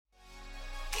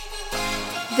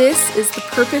This is the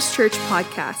Purpose Church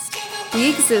podcast.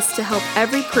 We exist to help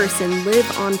every person live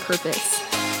on purpose.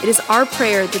 It is our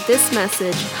prayer that this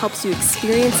message helps you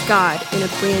experience God in a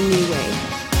brand new way.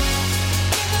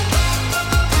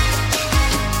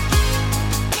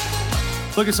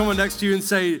 Look at someone next to you and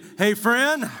say, "Hey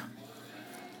friend,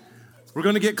 we're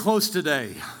going to get close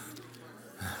today."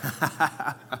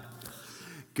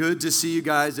 Good to see you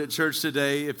guys at church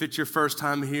today. If it's your first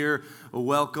time here,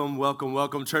 welcome, welcome,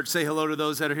 welcome. Church, say hello to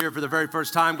those that are here for the very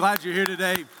first time. Glad you're here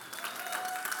today.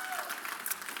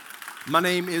 My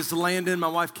name is Landon. My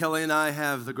wife Kelly and I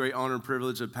have the great honor and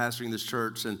privilege of pastoring this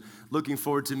church, and looking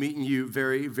forward to meeting you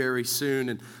very, very soon.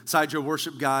 And inside your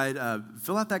worship guide,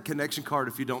 fill out that connection card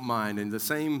if you don't mind. And the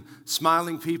same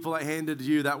smiling people that handed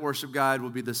you that worship guide will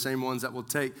be the same ones that will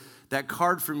take that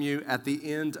card from you at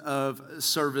the end of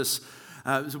service.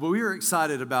 So we are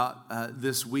excited about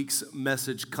this week's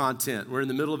message content. We're in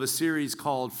the middle of a series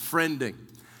called Friending.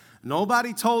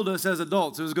 Nobody told us as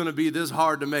adults it was going to be this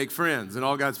hard to make friends. And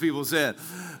all God's people said,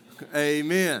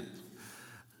 amen.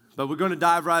 But we're going to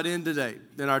dive right in today.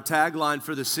 And our tagline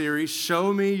for the series,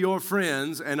 show me your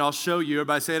friends and I'll show you,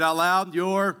 everybody say it out loud,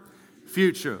 your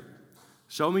future.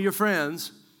 Show me your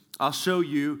friends, I'll show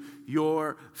you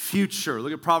your future.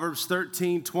 Look at Proverbs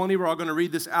 13:20. We're all going to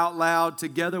read this out loud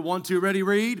together. 1, 2, ready,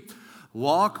 read.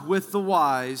 Walk with the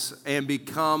wise and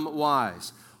become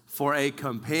wise, for a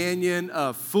companion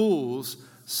of fools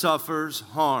suffers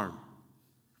harm.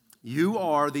 You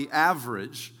are the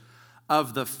average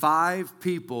of the 5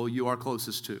 people you are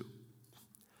closest to.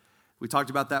 We talked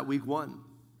about that week 1.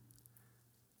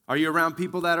 Are you around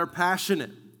people that are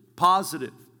passionate,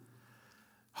 positive,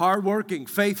 hardworking,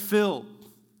 faith-filled?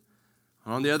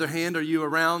 On the other hand, are you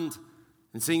around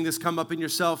and seeing this come up in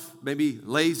yourself, maybe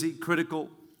lazy,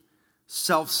 critical,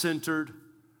 self-centered,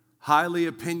 highly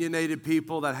opinionated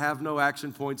people that have no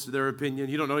action points to their opinion?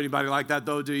 You don't know anybody like that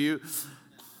though, do you?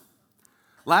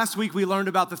 Last week we learned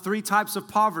about the 3 types of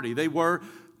poverty. They were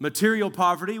material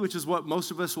poverty, which is what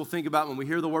most of us will think about when we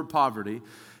hear the word poverty.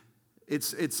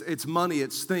 It's money,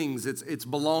 it's things, it's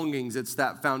belongings, it's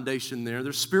that foundation there.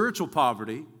 There's spiritual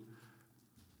poverty.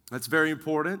 That's very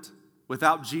important.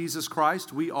 Without Jesus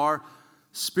Christ, we are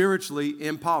spiritually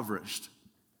impoverished.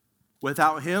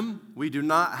 Without Him, we do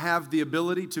not have the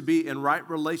ability to be in right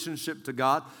relationship to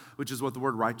God, which is what the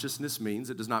word righteousness means.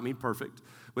 It does not mean perfect.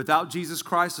 Without Jesus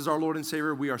Christ as our Lord and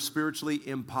Savior, we are spiritually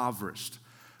impoverished.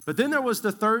 But then there was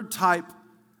the 3rd type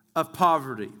of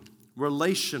poverty,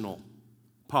 relational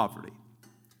poverty.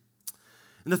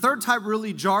 And the 3rd type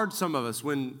really jarred some of us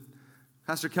when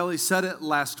Pastor Kelly said it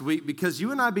last week, because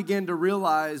you and I began to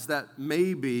realize that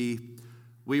maybe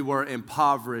we were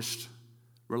impoverished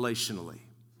relationally.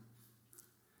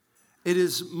 It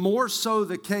is more so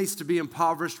the case to be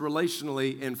impoverished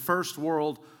relationally in first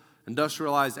world,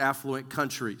 industrialized, affluent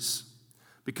countries.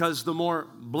 Because the more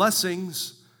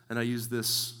blessings, and I use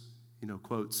this,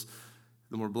 quotes,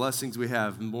 the more blessings we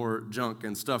have, the more junk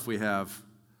and stuff we have,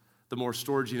 the more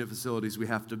storage unit facilities we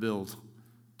have to build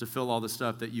to fill all the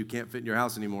stuff that you can't fit in your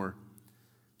house anymore.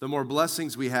 The more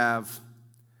blessings we have,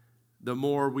 the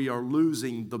more we are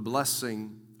losing the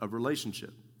blessing of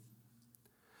relationship.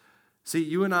 See,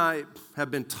 you and I have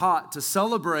been taught to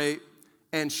celebrate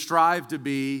and strive to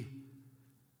be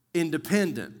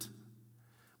independent.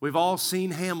 We've all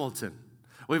seen Hamilton.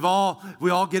 We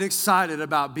all get excited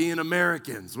about being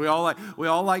Americans. We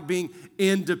all like being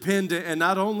independent. And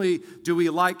not only do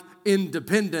we like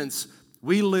independence,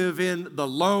 we live in the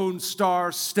Lone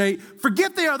Star State.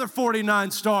 Forget the other 49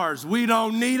 stars. We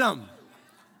don't need them.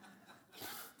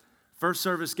 First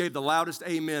service gave the loudest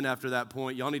amen after that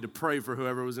point. Y'all need to pray for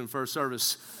whoever was in first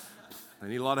service. They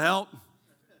need a lot of help.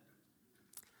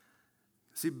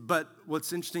 See, but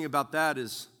what's interesting about that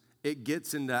is it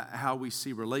gets into how we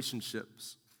see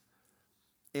relationships.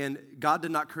 And God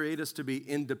did not create us to be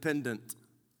independent.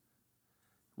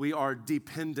 We are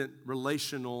dependent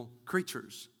relational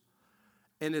creatures.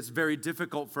 And it's very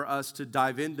difficult for us to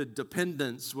dive into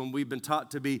dependence when we've been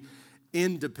taught to be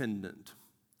independent.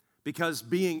 Because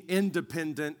being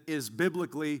independent is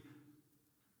biblically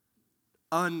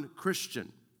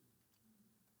unchristian.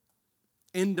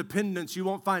 Independence, you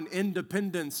won't find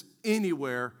independence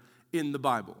anywhere in the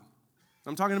Bible.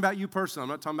 I'm talking about you personally. I'm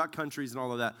not talking about countries and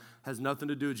all of that. It has nothing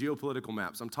to do with geopolitical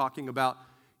maps. I'm talking about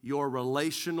your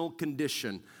relational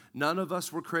condition. None of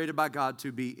us were created by God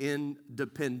to be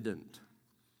independent.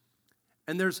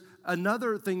 And there's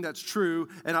another thing that's true,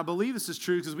 and I believe this is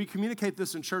true because we communicate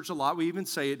this in church a lot. We even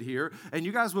say it here, and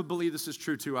you guys would believe this is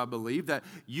true too, I believe, that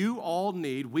we all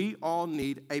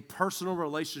need a personal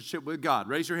relationship with God.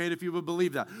 Raise your hand if you would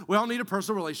believe that. We all need a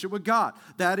personal relationship with God.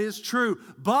 That is true,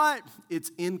 but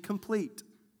it's incomplete.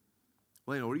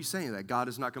 Well, what are you saying? That God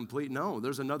is not complete? No,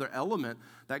 there's another element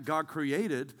that God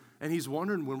created, and he's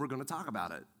wondering when we're going to talk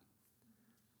about it.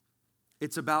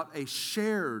 It's about a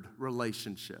shared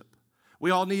relationship. We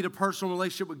all need a personal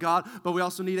relationship with God, but we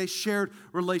also need a shared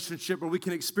relationship where we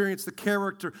can experience the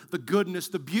character, the goodness,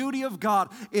 the beauty of God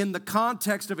in the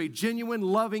context of a genuine,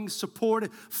 loving,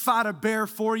 supportive, fight a bear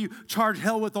for you, charge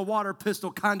hell with a water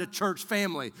pistol kind of church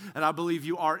family. And I believe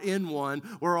you are in one.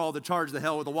 We're all the charge the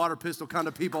hell with a water pistol kind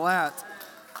of people at.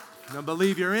 And I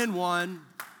believe you're in one.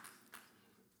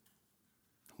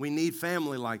 We need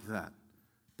family like that.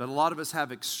 But a lot of us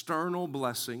have external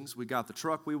blessings. We got the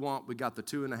truck we want. We got the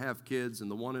 2.5 kids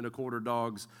and the 1 1/4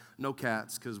 dogs. No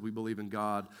cats because we believe in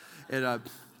God.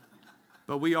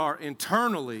 But we are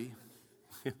internally,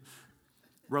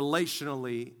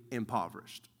 relationally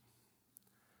impoverished.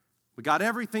 We got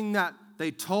everything that they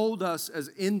told us as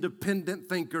independent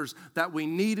thinkers that we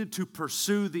needed to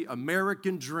pursue the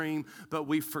American dream, but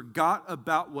we forgot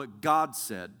about what God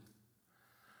said.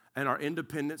 And our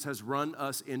independence has run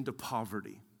us into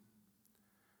poverty.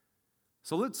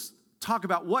 So let's talk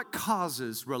about what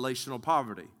causes relational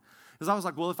poverty. Because I was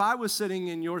like, well, if I was sitting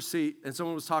in your seat and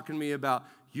someone was talking to me about,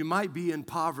 you might be in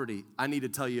poverty, I need to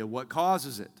tell you what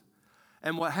causes it.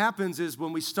 And what happens is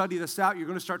when we study this out, you're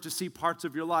going to start to see parts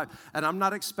of your life. And I'm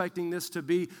not expecting this to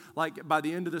be like by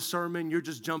the end of the sermon, you're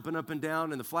just jumping up and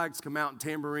down and the flags come out and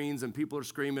tambourines and people are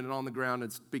screaming and on the ground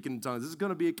and speaking in tongues. This is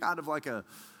going to be kind of like a,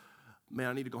 man,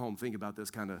 I need to go home and think about this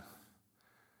kind of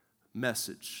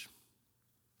message.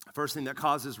 First thing that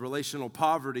causes relational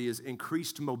poverty is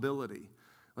increased mobility.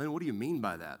 Lynn, what do you mean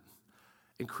by that?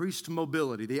 Increased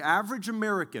mobility. The average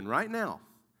American right now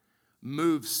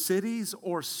moves cities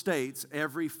or states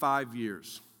every 5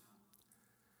 years.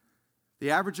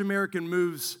 The average American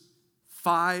moves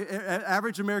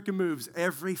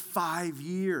every 5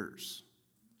 years.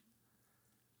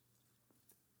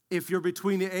 If you're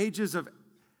between the ages of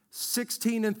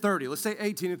 16 and 30, let's say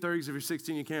 18 and 30, because if you're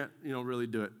 16, you can't, really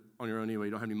do it on your own anyway.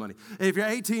 You don't have any money. If you're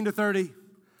 18 to 30,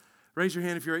 raise your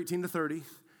hand if you're 18 to 30.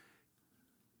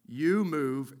 You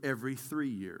move every 3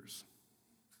 years.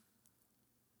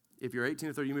 If you're 18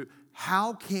 to 30, you move.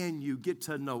 How can you get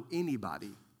to know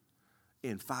anybody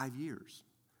in 5 years?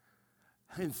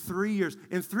 In 3 years.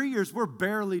 In 3 years, we're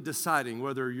barely deciding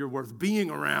whether you're worth being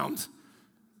around,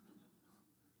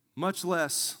 much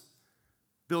less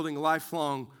building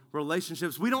lifelong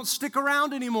relationships. We don't stick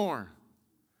around anymore.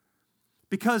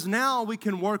 Because now we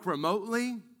can work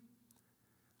remotely.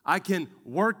 I can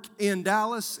work in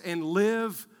Dallas and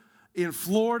live in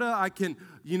Florida. I can,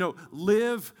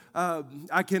 live,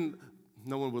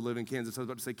 no one would live in Kansas. I was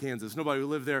about to say Kansas. Nobody would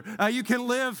live there. You can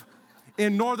live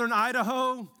in northern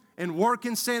Idaho and work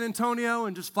in San Antonio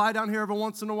and just fly down here every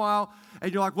once in a while.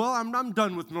 And you're like, well, I'm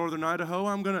done with northern Idaho.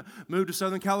 I'm going to move to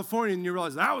Southern California. And you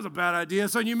realize that was a bad idea.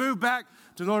 So you move back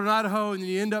to northern Idaho and then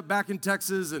you end up back in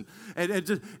Texas. And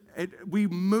we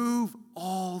move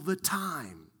all the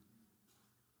time.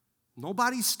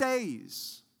 Nobody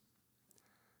stays.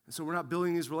 And so we're not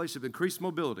building these relationships. Increased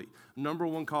mobility, number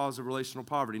one cause of relational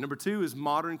poverty. Number two is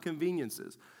modern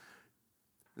conveniences.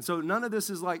 And so none of this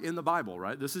is like in the Bible,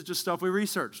 right? This is just stuff we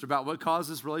researched about what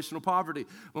causes relational poverty.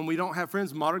 When we don't have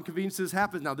friends, modern conveniences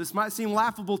happen. Now, this might seem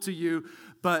laughable to you,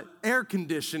 but air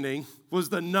conditioning was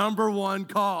the number one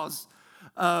cause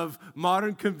of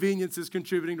modern conveniences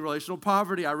contributing to relational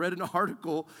poverty. I read an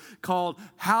article called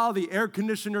How the Air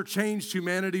Conditioner Changed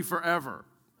Humanity Forever.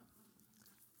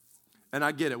 And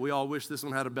I get it. We all wish this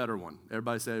one had a better one.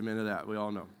 Everybody say amen to that. We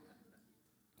all know.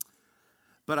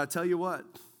 But I tell you what,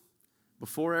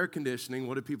 before air conditioning,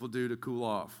 what did people do to cool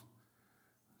off?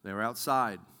 They were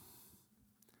outside,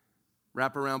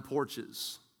 wrap around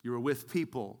porches. You were with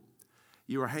people.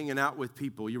 You were hanging out with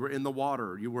people. You were in the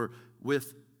water. You were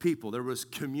with people. There was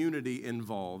community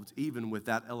involved, even with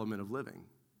that element of living.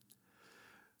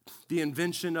 The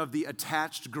invention of the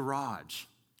attached garage.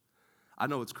 I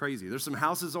know it's crazy. There's some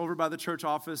houses over by the church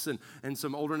office and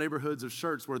some older neighborhoods of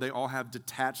church where they all have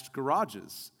detached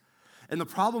garages. And the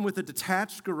problem with a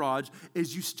detached garage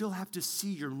is you still have to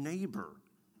see your neighbor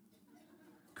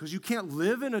because you can't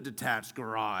live in a detached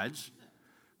garage.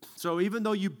 So even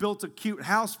though you built a cute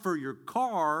house for your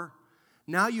car,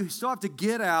 now you still have to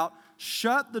get out,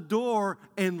 shut the door,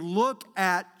 and look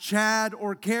at Chad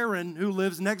or Karen who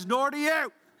lives next door to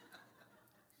you.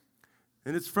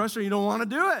 And it's frustrating. You don't want to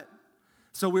do it.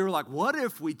 So we were like, what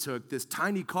if we took this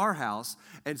tiny car house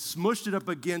and smushed it up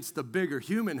against the bigger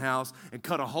human house and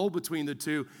cut a hole between the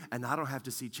two, and I don't have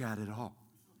to see Chad at all?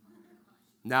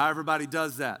 Now everybody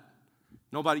does that.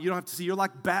 You don't have to see. You're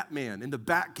like Batman in the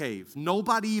Batcave.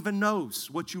 Nobody even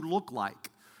knows what you look like.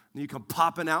 And you come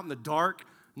popping out in the dark,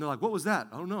 and they're like, what was that?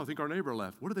 I don't know. I think our neighbor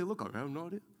left. What do they look like? I have no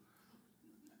idea.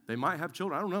 They might have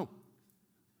children. I don't know.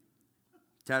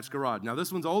 Attached garage. Now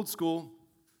this one's old school.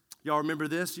 Y'all remember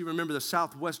this? You remember the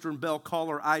Southwestern Bell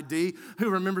Caller ID?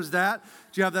 Who remembers that?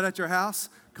 Do you have that at your house?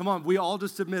 Come on, we all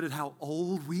just admitted how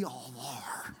old we all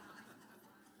are.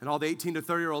 And all the 18 to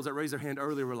 30-year-olds that raised their hand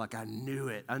earlier were like, I knew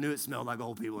it. I knew it smelled like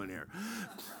old people in here.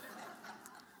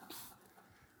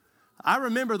 I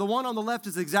remember the one on the left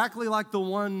is exactly like the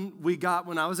one we got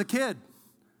when I was a kid.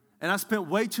 And I spent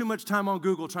way too much time on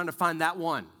Google trying to find that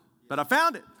one. But I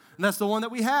found it, and that's the one that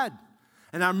we had.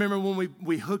 And I remember when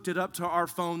we hooked it up to our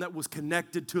phone that was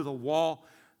connected to the wall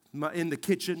in the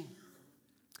kitchen.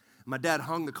 My dad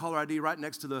hung the caller ID right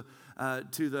next to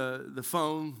the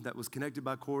phone that was connected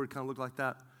by cord. Kind of looked like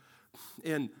that.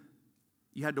 And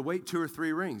you had to wait 2 or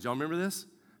 3 rings. Y'all remember this?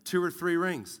 2 or 3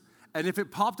 rings. And if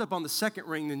it popped up on the second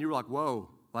ring, then you were like, whoa,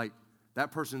 like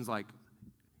that person's like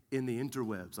in the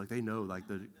interwebs. Like they know, like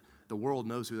the world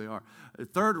knows who they are. The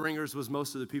third ringers was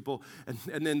most of the people.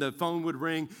 And then the phone would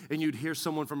ring, and you'd hear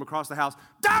someone from across the house,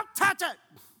 don't touch it!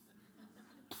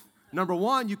 Number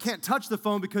one, you can't touch the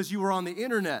phone because you were on the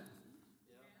internet.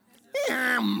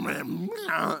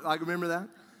 Like, remember that?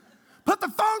 Put the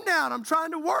phone down, I'm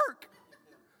trying to work.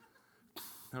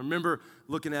 I remember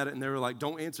looking at it, and they were like,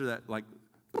 don't answer that. Like,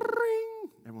 ring.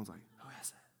 Everyone's like, who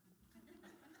is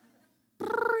it?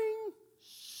 Ring.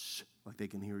 Shh. Like they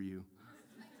can hear you.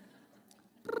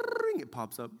 Ring. It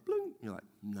pops up. Bling. You're like,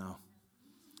 no,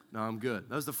 I'm good.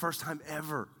 That was the first time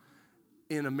ever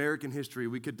in American history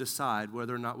we could decide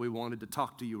whether or not we wanted to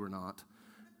talk to you or not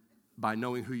by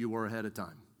knowing who you were ahead of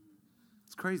time.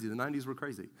 It's crazy. The 90s were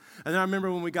crazy. And then I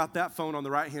remember when we got that phone on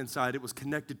the right-hand side, it was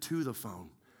connected to the phone.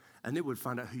 And it would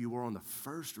find out who you were on the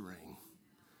first ring.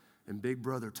 And Big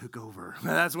Brother took over.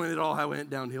 That's when it all went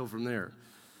downhill from there.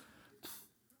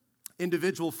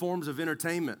 Individual forms of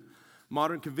entertainment.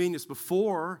 Modern convenience.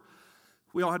 Before,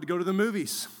 we all had to go to the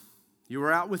movies. You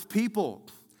were out with people.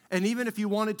 And even if you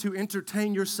wanted to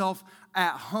entertain yourself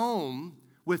at home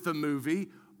with a movie,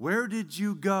 where did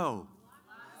you go?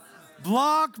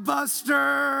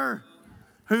 Blockbuster.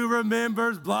 Who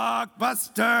remembers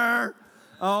Blockbuster?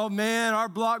 Oh man, our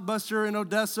Blockbuster in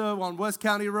Odessa on West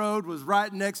County Road was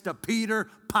right next to Peter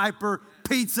Piper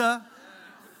Pizza.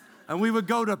 And we would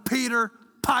go to Peter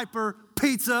Piper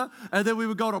Pizza, and then we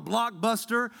would go to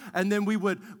Blockbuster, and then we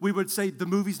would say, the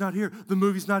movie's not here, the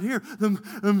movie's not here,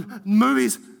 the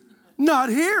movie's not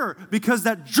here, because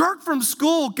that jerk from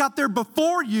school got there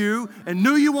before you and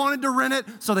knew you wanted to rent it,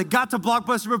 so they got to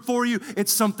Blockbuster before you.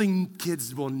 It's something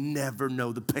kids will never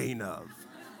know the pain of.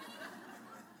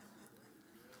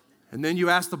 And then you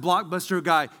ask the Blockbuster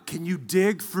guy, can you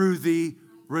dig through the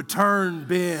return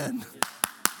bin?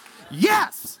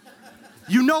 Yes!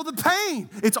 You know the pain.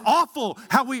 It's awful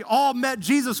how we all met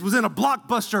Jesus was in a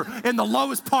Blockbuster in the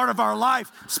lowest part of our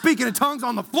life, speaking in tongues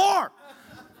on the floor.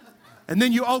 And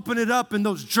then you open it up and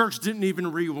those jerks didn't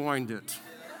even rewind it.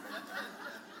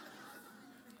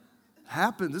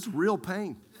 Happens. It's real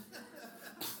pain.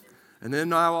 And then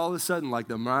now all of a sudden, like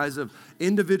the rise of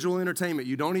individual entertainment,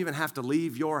 you don't even have to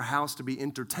leave your house to be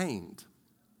entertained.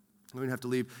 You don't even have to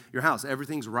leave your house.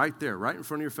 Everything's right there, right in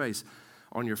front of your face,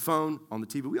 on your phone, on the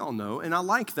TV. We all know. And I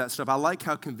like that stuff. I like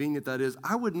how convenient that is.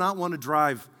 I would not want to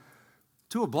drive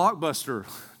to a Blockbuster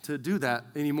to do that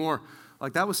anymore.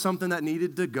 Like that was something that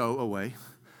needed to go away.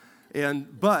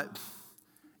 But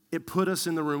it put us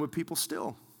in the room with people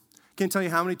still. Can't tell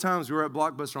you how many times we were at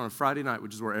Blockbuster on a Friday night,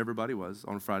 which is where everybody was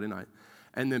on a Friday night.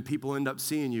 And then people end up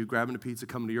seeing you, grabbing a pizza,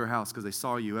 coming to your house because they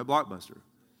saw you at Blockbuster.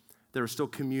 There was still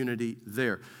community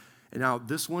there. And now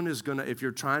this one is going to, if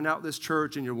you're trying out this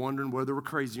church and you're wondering whether we're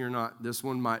crazy or not, this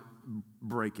one might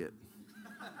break it.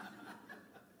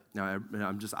 Now,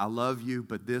 I love you,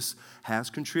 but this has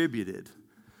contributed.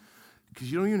 Because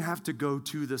you don't even have to go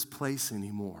to this place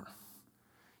anymore.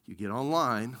 You get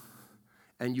online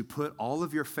and you put all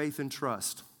of your faith and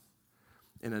trust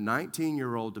in a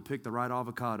 19-year-old to pick the right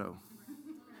avocado.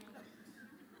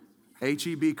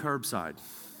 H-E-B curbside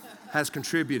has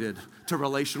contributed to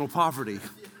relational poverty.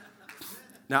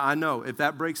 Now, I know if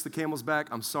that breaks the camel's back,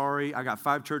 I'm sorry. I got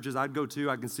 5 churches I'd go to.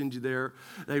 I can send you there.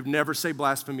 They never say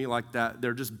blasphemy like that.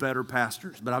 They're just better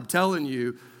pastors. But I'm telling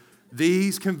you,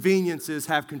 these conveniences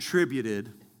have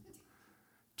contributed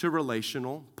to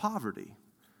relational poverty.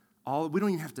 We don't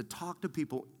even have to talk to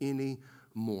people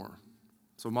anymore.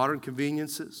 So modern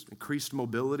conveniences, increased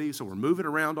mobility, so we're moving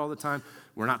around all the time.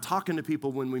 We're not talking to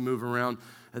people when we move around.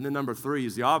 And then number 3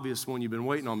 is the obvious one you've been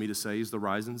waiting on me to say, is the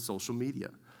rise in social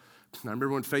media. I remember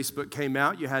when Facebook came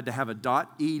out, you had to have a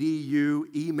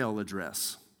 .edu email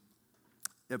address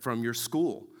from your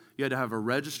school. You had to have a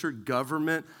registered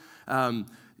government,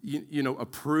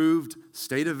 approved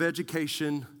state of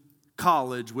education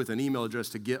college with an email address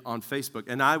to get on Facebook.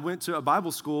 And I went to a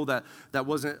Bible school that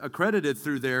wasn't accredited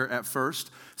through there at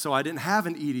first, so I didn't have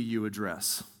an EDU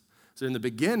address. So in the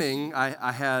beginning,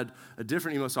 I had a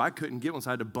different email, so I couldn't get one,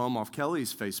 so I had to bum off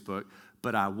Kelly's Facebook,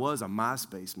 but I was a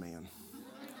MySpace man.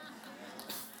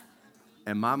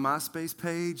 And my MySpace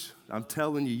page, I'm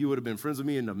telling you, you would have been friends with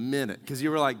me in a minute, because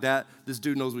you were like, this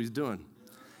dude knows what he's doing.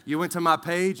 You went to my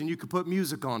page, and you could put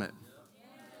music on it.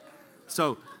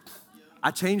 So I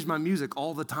changed my music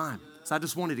all the time. So I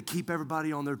just wanted to keep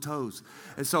everybody on their toes.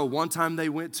 And so one time they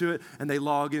went to it and they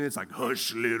log in. It's like,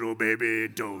 hush, little baby,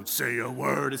 don't say a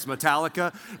word. It's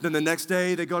Metallica. Then the next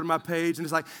day they go to my page and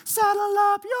it's like, saddle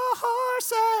up your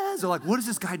horses. They're like, what is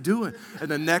this guy doing? And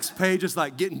the next page is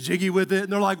like getting jiggy with it.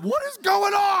 And they're like, what is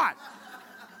going on?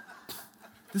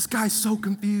 This guy's so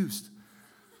confused.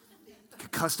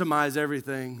 Could customize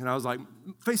everything. And I was like,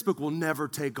 Facebook will never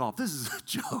take off. This is a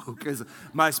joke. Because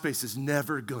MySpace is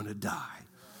never going to die.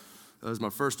 That was my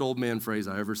first old man phrase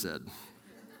I ever said.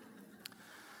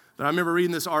 But I remember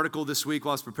reading this article this week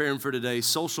while I was preparing for today.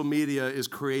 Social media is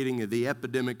creating the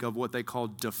epidemic of what they call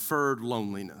deferred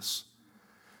loneliness.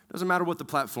 Doesn't matter what the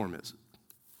platform is.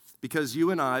 Because you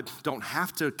and I don't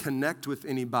have to connect with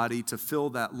anybody to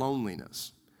fill that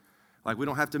loneliness. Like we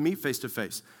don't have to meet face to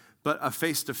face. But a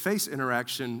face-to-face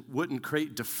interaction wouldn't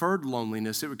create deferred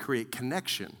loneliness. It would create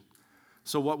connection.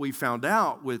 So what we found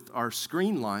out with our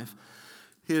screen life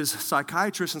is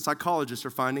psychiatrists and psychologists are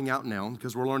finding out now,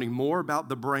 because we're learning more about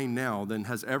the brain now than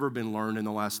has ever been learned in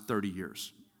the last 30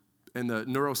 years. And the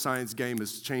neuroscience game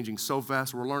is changing so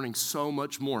fast. We're learning so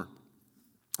much more.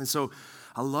 And so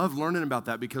I love learning about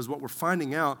that, because what we're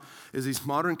finding out is these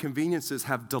modern conveniences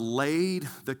have delayed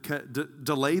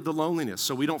the loneliness.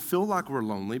 So we don't feel like we're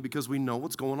lonely because we know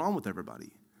what's going on with everybody.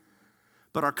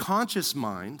 But our conscious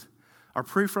mind, our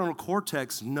prefrontal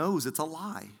cortex knows it's a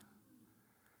lie.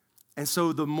 And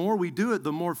so the more we do it,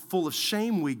 the more full of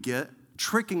shame we get,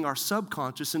 tricking our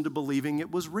subconscious into believing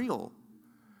it was real.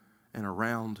 And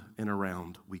around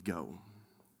we go.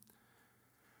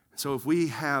 So if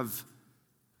we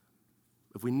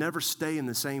never stay in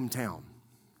the same town,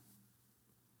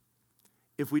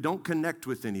 if we don't connect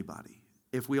with anybody,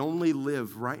 if we only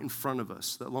live right in front of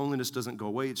us, that loneliness doesn't go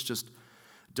away. It's just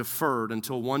deferred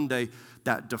until one day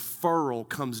that deferral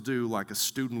comes due like a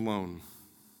student loan.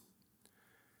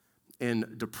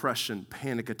 And depression,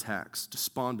 panic attacks,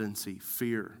 despondency,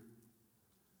 fear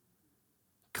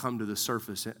come to the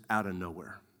surface out of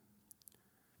nowhere.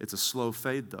 It's a slow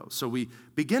fade though. So we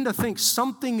begin to think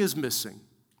something is missing.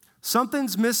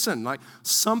 Something's missing, like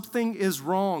something is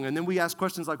wrong. And then we ask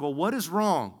questions like, well, what is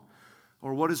wrong?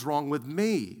 Or what is wrong with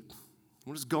me?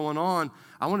 What is going on?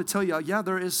 I want to tell you, yeah,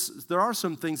 there are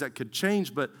some things that could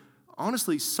change, but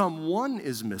honestly, someone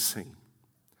is missing.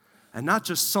 And not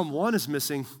just someone is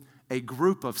missing, a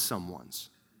group of someones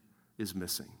is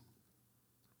missing.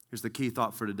 Here's the key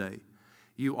thought for today.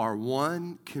 You are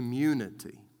one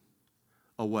community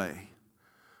away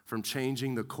from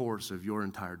changing the course of your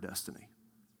entire destiny.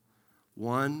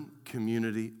 One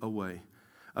community away.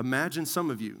 Imagine some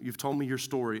of you've told me your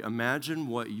story. Imagine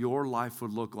what your life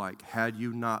would look like had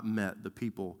you not met the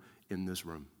people in this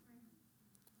room.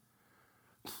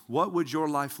 What would your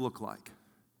life look like?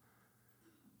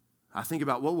 I think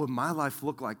about what would my life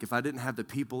look like if I didn't have the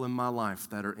people in my life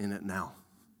that are in it now?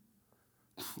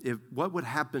 What would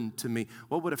happen to me?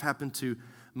 What would have happened to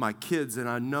my kids? And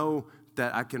I know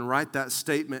that I can write that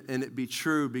statement and it be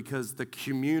true because the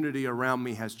community around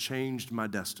me has changed my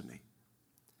destiny.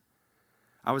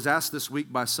 I was asked this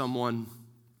week by someone,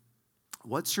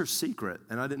 what's your secret?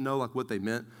 And I didn't know like what they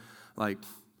meant. Like,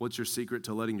 what's your secret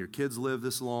to letting your kids live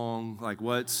this long? Like,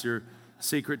 what's your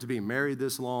secret to being married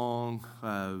this long?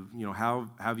 How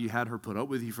have you had her put up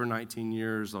with you for 19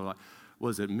 years? Or like,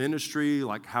 was it ministry?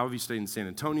 Like, how have you stayed in San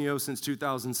Antonio since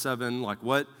 2007? Like,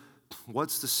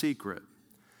 what's the secret?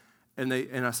 And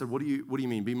I said, what do you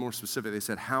mean? Be more specific. They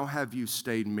said, how have you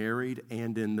stayed married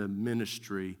and in the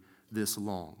ministry this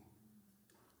long?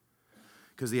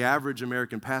 Because the average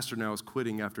American pastor now is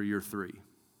quitting after year 3.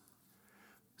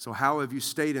 So how have you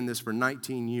stayed in this for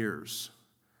 19 years?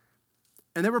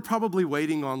 And they were probably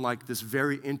waiting on like this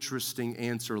very interesting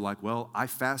answer, like, well, I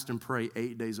fast and pray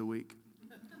 8 days a week.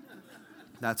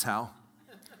 That's how.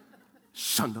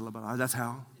 That's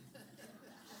how.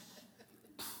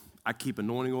 I keep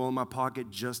anointing oil in my pocket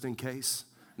just in case,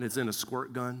 and it's in a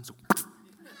squirt gun. So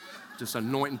just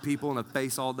anointing people in the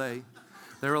face all day.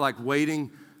 They were like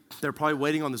waiting. They're probably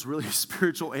waiting on this really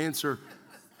spiritual answer.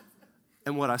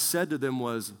 And what I said to them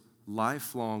was,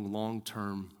 lifelong,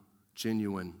 long-term,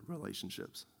 genuine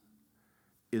relationships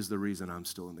is the reason I'm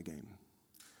still in the game.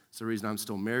 It's the reason I'm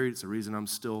still married. It's the reason I'm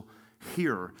still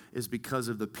here, is because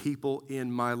of the people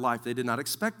in my life. They did not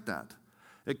expect that.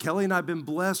 Kelly and I have been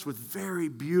blessed with very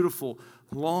beautiful,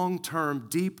 long-term,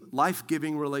 deep,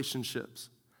 life-giving relationships.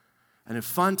 And in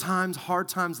fun times, hard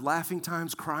times, laughing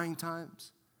times, crying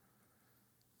times,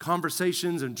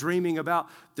 conversations and dreaming about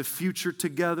the future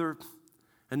together.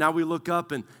 And now we look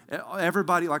up and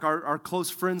everybody, like our close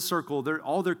friend circle,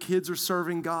 all their kids are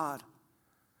serving God.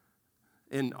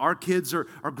 And our kids are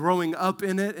growing up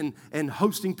in it and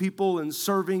hosting people and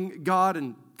serving God.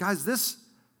 And guys, this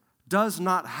does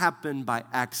not happen by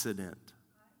accident.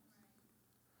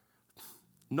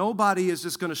 Nobody is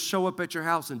just going to show up at your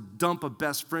house and dump a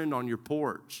best friend on your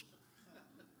porch.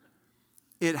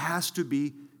 It has to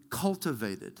be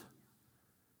cultivated.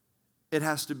 It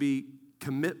has to be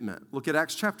commitment. Look at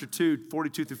Acts chapter 2,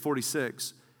 42 through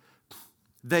 46.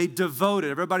 They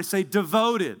devoted. Everybody say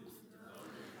devoted.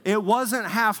 It wasn't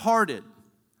half-hearted.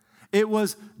 It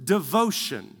was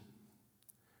devotion.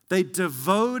 They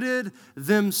devoted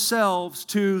themselves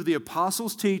to the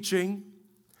apostles' teaching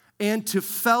and to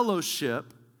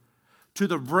fellowship, to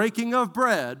the breaking of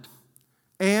bread,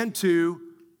 and to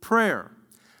prayer.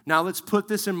 Now let's put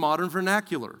this in modern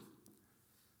vernacular.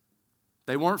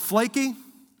 They weren't flaky.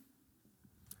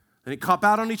 They didn't cop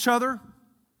out on each other.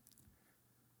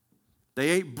 They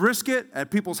ate brisket at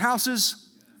people's houses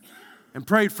and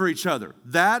prayed for each other.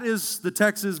 That is the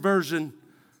Texas version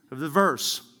of the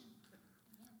verse.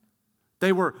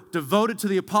 They were devoted to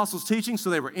the apostles' teaching, so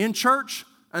they were in church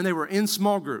and they were in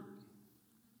small group.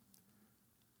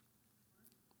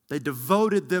 They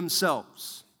devoted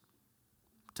themselves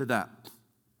to that.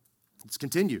 Let's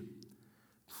continue.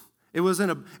 It was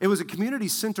a community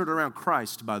centered around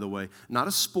Christ, by the way, not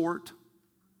a sport,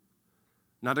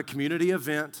 not a community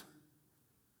event.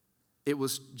 It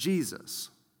was Jesus.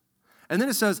 And then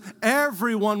it says,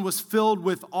 everyone was filled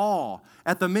with awe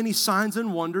at the many signs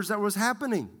and wonders that was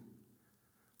happening.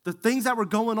 The things that were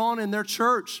going on in their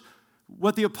church,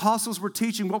 what the apostles were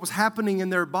teaching, what was happening in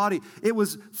their body, it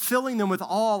was filling them with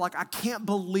awe, like, I can't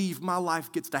believe my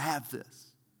life gets to have this.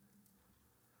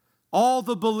 All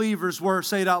the believers were,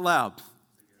 say it out loud. Together.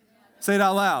 Say it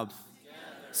out loud. Together.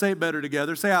 Say it better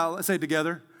together. Say it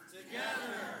together. Together.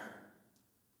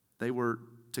 They were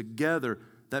together.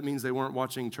 That means they weren't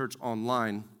watching church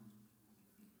online.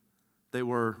 They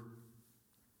were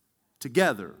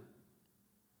together.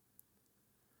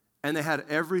 And they had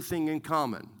everything in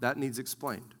common. That needs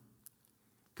explained.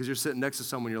 Because you're sitting next to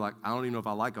someone, you're like, I don't even know if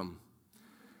I like them.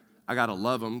 I got to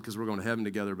love them because we're going to heaven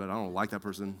together, but I don't like that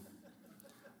person.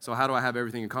 So how do I have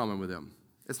everything in common with them?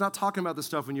 It's not talking about the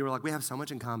stuff when you were like, we have so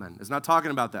much in common. It's not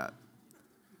talking about that.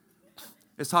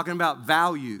 It's talking about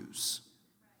values.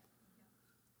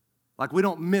 Like, we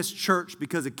don't miss church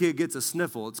because a kid gets a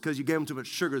sniffle. It's because you gave them too much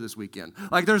sugar this weekend.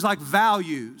 Like, there's like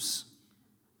values.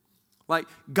 Like,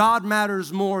 God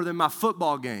matters more than my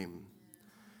football game.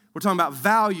 We're talking about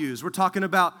values. We're talking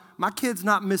about my kid's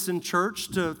not missing church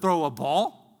to throw a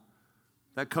ball.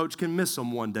 That coach can miss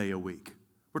them one day a week.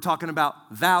 We're talking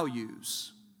about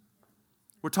values.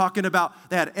 We're talking about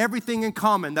they had everything in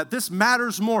common, that this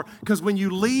matters more because when you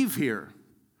leave here,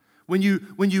 when you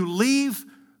leave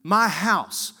my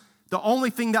house, the only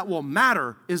thing that will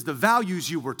matter is the values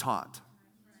you were taught.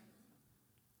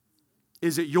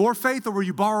 Is it your faith or were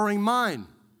you borrowing mine?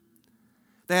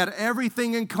 They had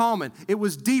everything in common. It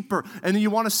was deeper. And then you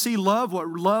want to see love, what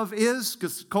love is,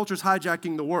 because culture's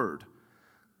hijacking the word.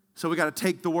 So we got to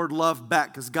take the word love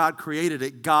back because God created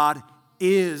it. God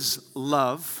is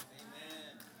love.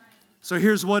 Amen. So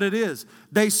here's what it is.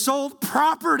 They sold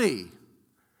property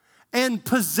and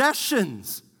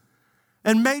possessions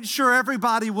and made sure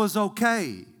everybody was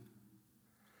okay.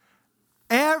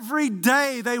 Every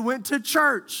day they went to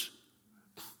church.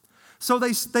 So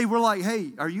they were like,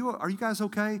 hey, are you guys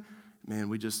okay? Man,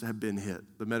 we just have been hit.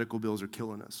 The medical bills are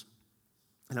killing us.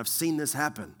 And I've seen this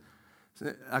happen.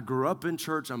 I grew up in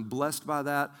church. I'm blessed by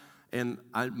that. And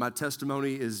my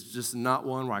testimony is just not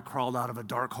one where I crawled out of a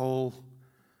dark hole.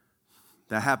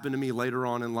 That happened to me later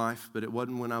on in life, but it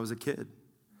wasn't when I was a kid.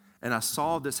 And I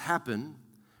saw this happen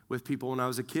with people when I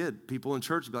was a kid. People in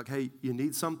church would be like, hey, you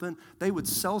need something? They would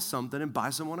sell something and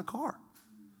buy someone a car.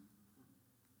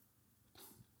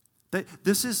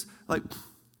 This is like,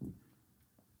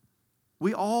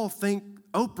 we all think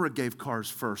Oprah gave cars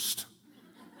first.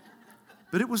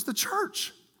 But it was the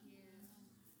church.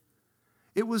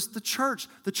 It was the church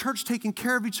taking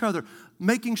care of each other,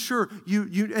 making sure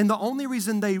and the only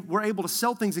reason they were able to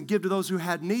sell things and give to those who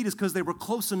had need is because they were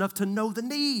close enough to know the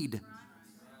need.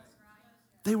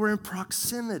 They were in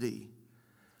proximity.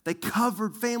 They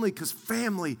covered family because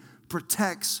family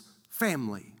protects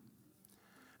family.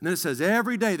 And then it says,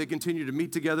 every day they continued to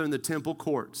meet together in the temple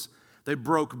courts. They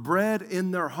broke bread in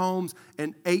their homes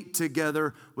and ate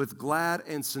together with glad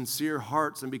and sincere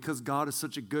hearts. And because God is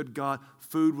such a good God,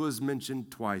 food was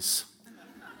mentioned twice.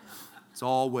 It's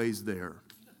always there.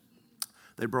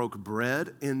 They broke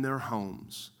bread in their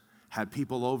homes, had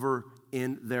people over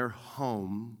in their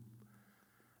home,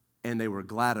 and they were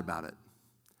glad about it.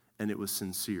 And it was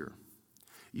sincere.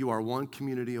 You are one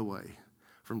community away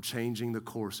from changing the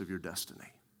course of your destiny.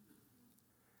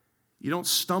 You don't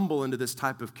stumble into this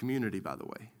type of community, by the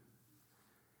way.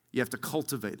 You have to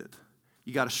cultivate it.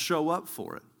 You got to show up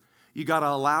for it. You got to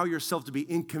allow yourself to be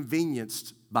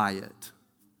inconvenienced by it.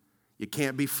 You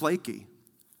can't be flaky.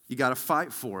 You got to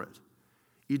fight for it.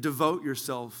 You devote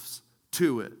yourselves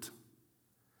to it.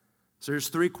 So here's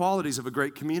 3 qualities of a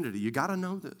great community. You got to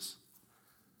know this.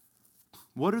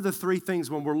 What are the 3 things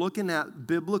when we're looking at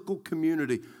biblical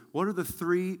community? What are the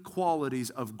 3 qualities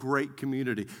of great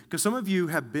community? Because some of you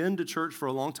have been to church for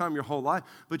a long time, your whole life,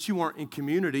 but you weren't in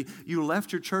community. You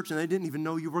left your church and they didn't even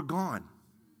know you were gone.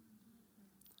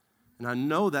 And I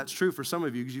know that's true for some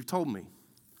of you because you've told me.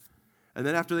 And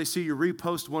then after they see you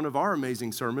repost one of our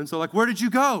amazing sermons, they're like, where did you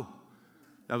go?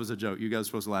 That was a joke. You guys are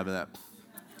supposed to laugh at that.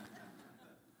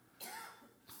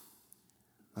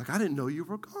 Like, I didn't know you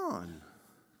were gone.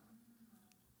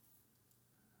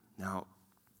 Now,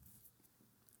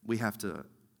 we have to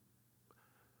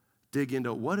dig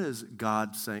into what is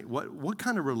God saying? What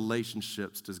kind of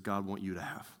relationships does God want you to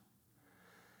have?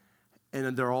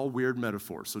 And they're all weird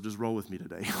metaphors, so just roll with me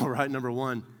today, all right? Number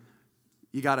 1,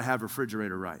 you got to have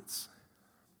refrigerator rights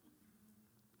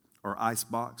or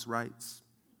icebox rights,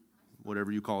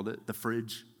 whatever you called it, the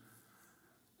fridge.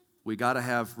 We got to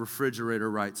have refrigerator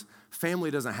rights.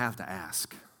 Family doesn't have to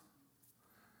ask.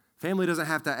 Family doesn't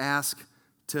have to ask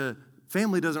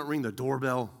family doesn't ring the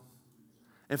doorbell.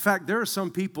 In fact, there are some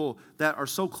people that are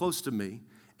so close to me,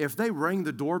 if they rang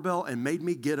the doorbell and made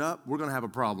me get up, we're going to have a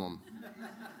problem.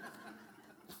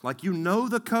 Like, you know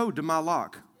the code to my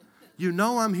lock. You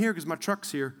know I'm here because my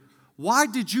truck's here. Why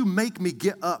did you make me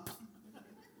get up?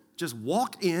 Just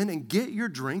walk in and get your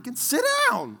drink and sit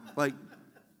down. But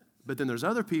then there's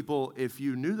other people, if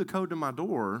you knew the code to my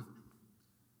door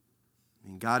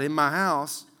and got in my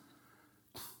house,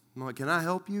 I'm like, can I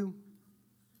help you?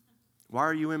 Why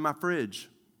are you in my fridge?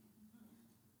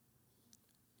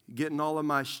 You're getting all of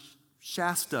my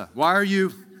Shasta. Why are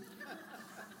you?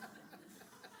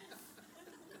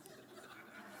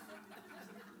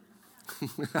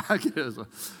 I guess.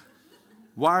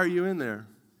 Why are you in there?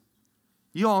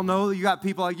 You all know that you got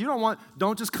people like,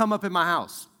 don't just come up in my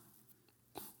house.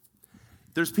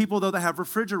 There's people, though, that have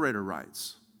refrigerator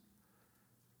rights.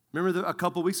 Remember a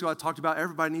couple weeks ago I talked about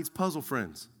everybody needs puzzle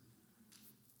friends.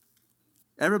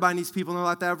 Everybody needs people in their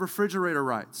life that have refrigerator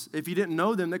rights. If you didn't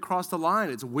know them, they cross the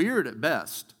line. It's weird at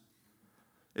best.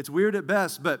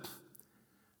 But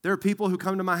there are people who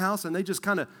come to my house and they just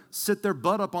kind of sit their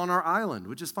butt up on our island,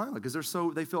 which is fine because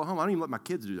they feel at home. I don't even let my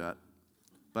kids do that,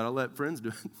 but I let friends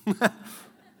do it.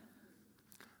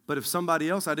 But if somebody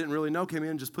else I didn't really know came in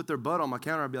and just put their butt on my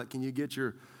counter, I'd be like, can you get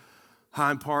your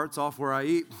hind parts off where I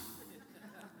eat?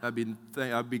 I'd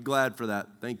be glad for that.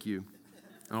 Thank you.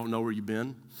 I don't know where you've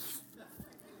been.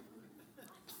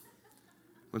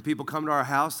 When people come to our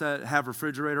house that have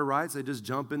refrigerator rights, they just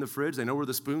jump in the fridge. They know where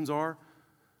the spoons are.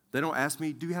 They don't ask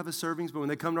me, do you have a servings? But when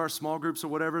they come to our small groups or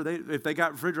whatever, if they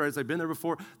got refrigerators, they've been there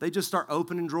before, they just start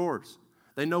opening drawers.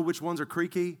 They know which ones are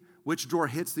creaky, which drawer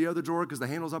hits the other drawer because the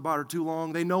handles I bought are too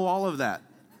long. They know all of that.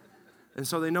 And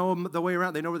so they know the way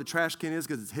around. They know where the trash can is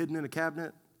because it's hidden in a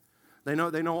cabinet. They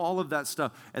know all of that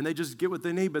stuff, and they just get what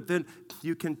they need. But then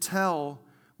you can tell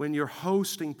when you're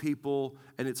hosting people,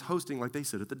 and it's hosting like they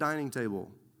sit at the dining table.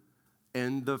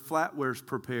 And the flatware's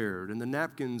prepared, and the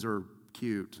napkins are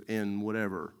cute, and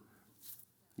whatever.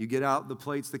 You get out the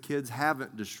plates the kids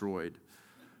haven't destroyed.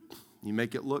 You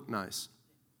make it look nice.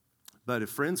 But if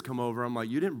friends come over, I'm like,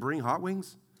 you didn't bring hot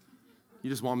wings? You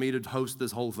just want me to host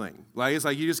this whole thing. It's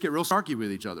like you just get real snarky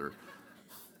with each other.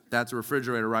 That's a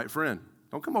refrigerator right friend.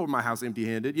 Don't come over to my house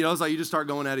empty-handed. It's like you just start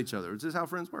going at each other. It's just how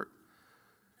friends work.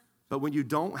 But when you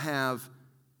don't have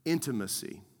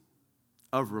intimacy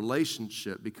of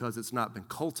relationship because it's not been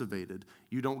cultivated,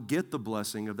 you don't get the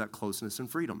blessing of that closeness and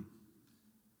freedom.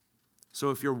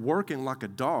 So if you're working like a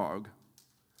dog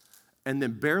and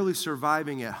then barely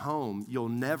surviving at home, you'll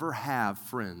never have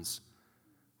friends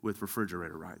with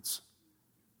refrigerator rights.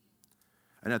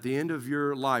 And at the end of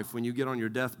your life, when you get on your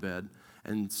deathbed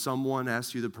and someone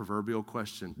asks you the proverbial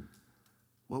question,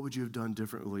 what would you have done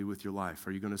differently with your life?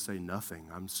 Are you going to say nothing?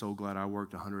 I'm so glad I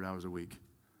worked 100 hours a week.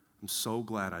 I'm so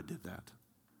glad I did that.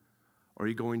 Or are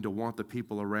you going to want the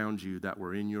people around you that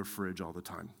were in your fridge all the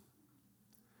time?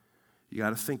 You got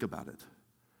to think about it.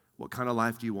 What kind of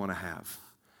life do you want to have?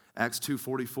 Acts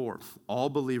 2:44, all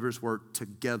believers were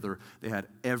together. They had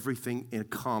everything in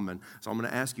common. So I'm going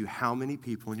to ask you, how many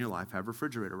people in your life have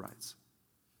refrigerator rights?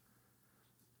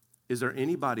 Is there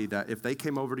anybody that if they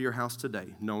came over to your house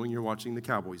today, knowing you're watching the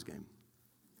Cowboys game,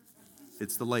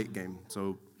 it's the late game,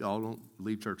 so y'all don't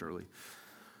leave church early.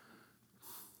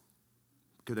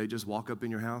 Could they just walk up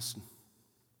in your house,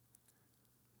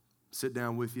 sit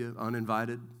down with you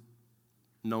uninvited,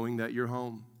 knowing that you're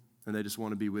home and they just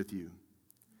want to be with you?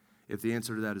 If the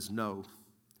answer to that is no,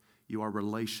 you are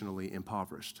relationally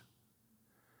impoverished.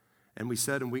 And we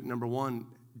said in week number 1,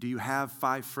 do you have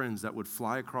 5 friends that would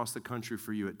fly across the country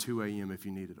for you at 2 a.m. if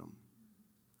you needed them?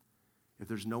 If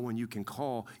there's no one you can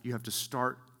call, you have to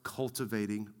start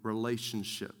cultivating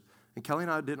relationship. And Kelly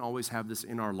and I didn't always have this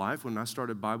in our life. When I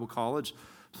started Bible college,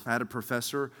 I had a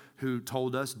professor who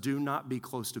told us, do not be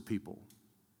close to people.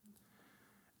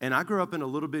 And I grew up in a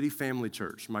little bitty family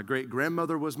church. My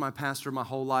great-grandmother was my pastor my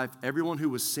whole life. Everyone who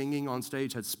was singing on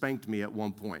stage had spanked me at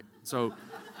one point. So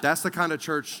that's the kind of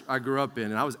church I grew up in.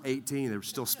 And I was 18. They were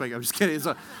still spanking. I'm just kidding.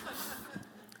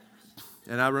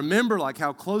 And I remember like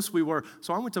how close we were.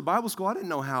 So I went to Bible school. I didn't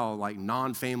know how like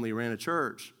non-family ran a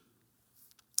church.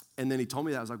 And then he told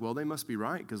me that. I was like, well, they must be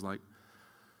right because like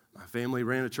my family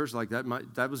ran a church like that.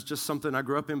 That was just something I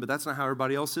grew up in, but that's not how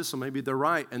everybody else is, so maybe they're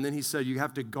right. And then he said, you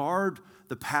have to guard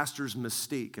the pastor's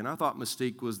mystique. And I thought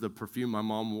mystique was the perfume my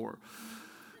mom wore.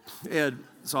 And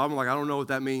so I'm like, I don't know what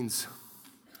that means.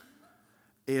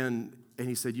 And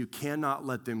he said, you cannot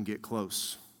let them get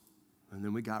close. And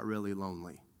then we got really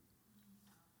lonely.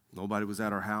 Nobody was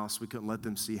at our house. We couldn't let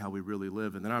them see how we really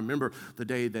live. And then I remember the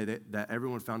day that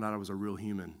everyone found out I was a real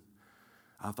human.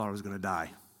 I thought I was going to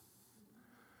die.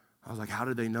 I was like, how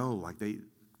did they know?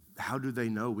 How do they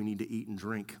know we need to eat and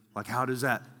drink? Like, how does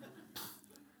that,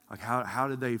 like, how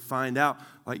did they find out?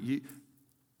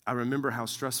 I remember how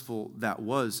stressful that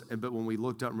was. But when we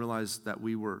looked up and realized that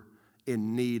we were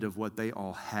in need of what they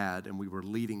all had and we were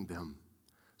leading them,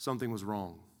 something was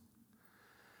wrong.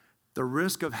 The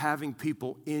risk of having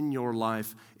people in your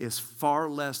life is far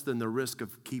less than the risk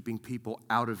of keeping people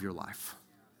out of your life.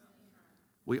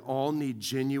 We all need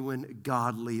genuine,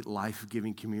 godly,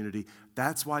 life-giving community.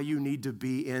 That's why you need to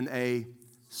be in a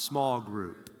small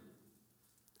group.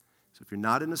 So if you're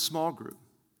not in a small group,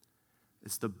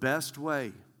 it's the best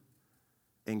way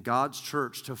in God's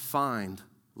church to find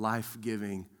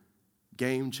life-giving,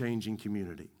 game-changing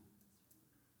community.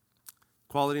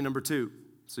 Quality number 2.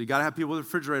 So you got to have people with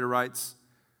refrigerator rights.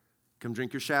 Come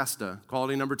drink your Shasta.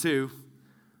 Quality number 2,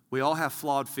 we all have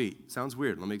flawed feet. Sounds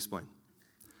weird. Let me explain.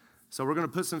 So we're going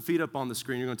to put some feet up on the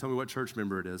screen. You're going to tell me what church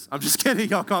member it is. I'm just kidding.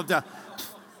 Y'all calm down.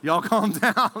 Y'all calm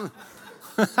down.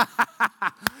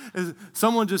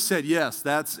 Someone just said, yes,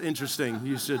 that's interesting.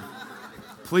 You should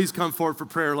please come forward for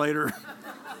prayer later.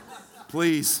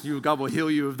 Please, God will heal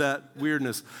you of that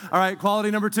weirdness. All right, quality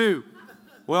number 2.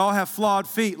 We all have flawed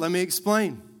feet. Let me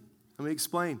explain.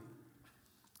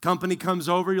 Company comes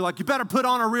over. You're like, you better put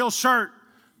on a real shirt.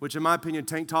 Which, in my opinion,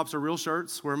 tank tops are real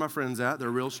shirts. Where are my friends at?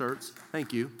 They're real shirts.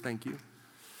 Thank you.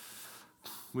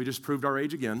 We just proved our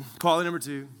age again. Quality number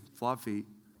 2, flawed feet.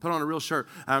 Put on a real shirt.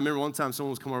 I remember one time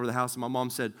someone was coming over to the house and my mom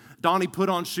said, Donnie, put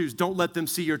on shoes. Don't let them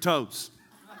see your toes.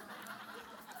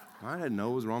 I didn't know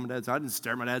what was wrong with Dad's. I didn't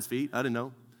stare at my dad's feet. I didn't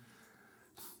know.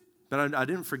 But I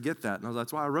didn't forget that. And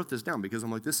that's why I wrote this down, because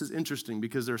I'm like, this is interesting,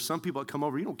 because there are some people that come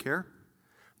over, you don't care.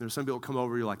 There's some people that come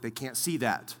over, you're like, they can't see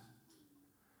that.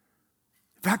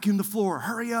 Vacuum the floor,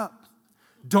 hurry up.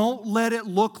 Don't let it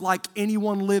look like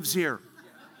anyone lives here.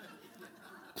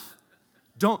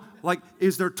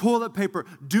 Is there toilet paper?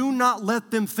 Do not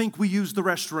let them think we use the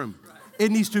restroom.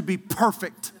 It needs to be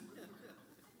perfect.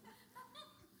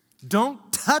 Don't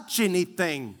touch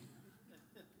anything.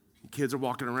 Kids are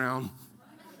walking around.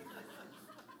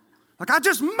 Like, I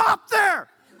just mopped there.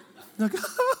 Like,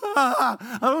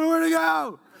 I don't know where to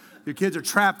go. Your kids are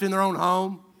trapped in their own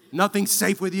home. Nothing's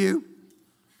safe with you.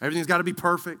 Everything's got to be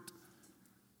perfect.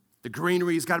 The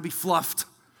greenery's got to be fluffed.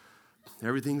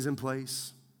 Everything's in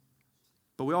place.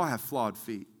 But we all have flawed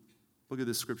feet. Look at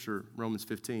this scripture, Romans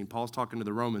 15. Paul's talking to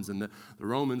the Romans, and the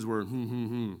Romans were,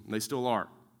 and they still are.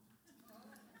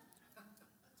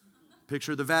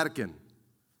 Picture the Vatican.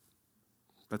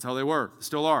 That's how they were,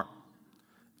 still are.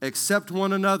 Accept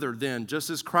one another then, just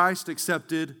as Christ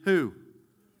accepted who?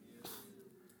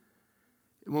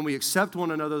 When we accept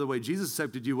one another the way Jesus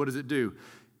accepted you, what does it do?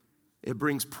 It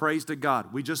brings praise to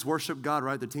God. We just worship God,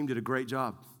 right? The team did a great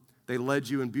job. They led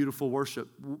you in beautiful worship.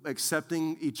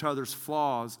 Accepting each other's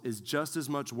flaws is just as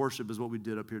much worship as what we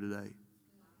did up here today.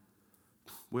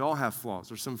 We all have flaws.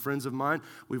 There's some friends of mine,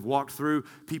 we've walked through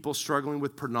people struggling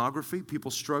with pornography,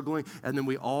 people struggling, and then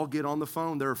we all get on the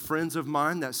phone. There are friends of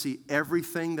mine that see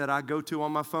everything that I go to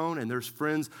on my phone, and there's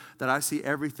friends that I see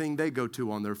everything they go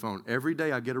to on their phone. Every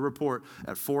day I get a report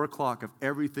at 4 o'clock of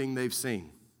everything they've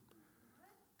seen.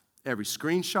 Every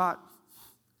screenshot,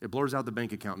 it blurs out the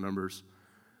bank account numbers,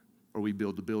 or we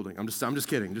build the building. I'm just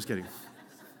kidding.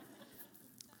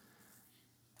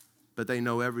 But they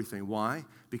know everything. Why?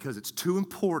 Because it's too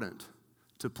important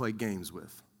to play games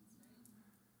with.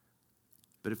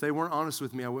 But if they weren't honest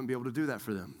with me, I wouldn't be able to do that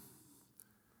for them.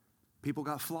 People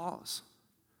got flaws.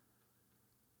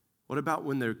 What about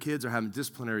when their kids are having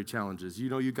disciplinary challenges? You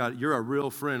know, you're a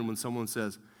real friend when someone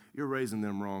says, you're raising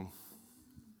them wrong.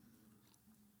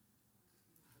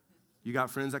 You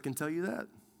got friends that can tell you that?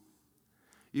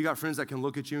 You got friends that can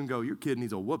look at you and go, your kid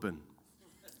needs a whooping.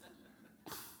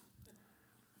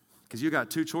 Because you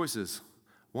got two choices.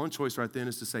 One choice right then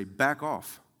is to say, back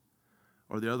off.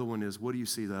 Or the other one is, what do you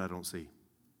see that I don't see?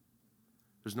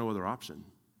 There's no other option.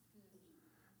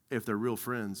 If they're real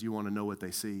friends, you want to know what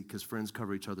they see because friends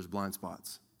cover each other's blind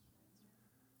spots.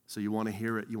 So you want to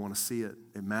hear it, you want to see it.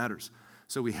 It matters.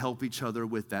 So we help each other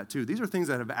with that too. These are things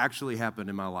that have actually happened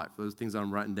in my life. Those things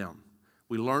I'm writing down.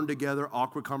 We learned together,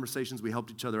 awkward conversations, we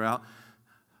helped each other out.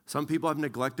 Some people have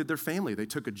neglected their family. They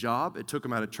took a job, it took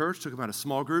them out of church, took them out of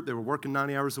small group, they were working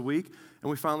 90 hours a week, and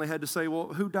we finally had to say, well,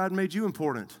 who died and made you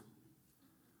important?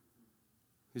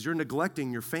 Because you're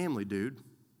neglecting your family, dude.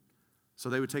 So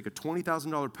they would take a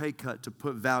 $20,000 pay cut to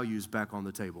put values back on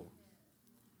the table.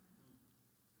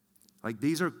 Like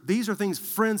these are things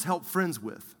friends help friends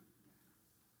with.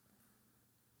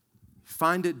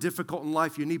 Find it difficult in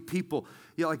life, you need people.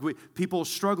 People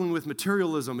struggling with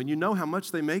materialism, and you know how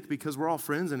much they make because we're all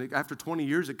friends, and after 20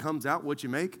 years it comes out what you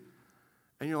make.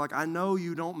 And you're like, I know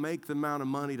you don't make the amount of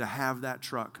money to have that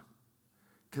truck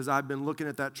because I've been looking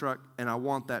at that truck, and I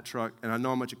want that truck, and I know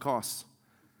how much it costs.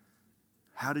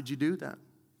 How did you do that?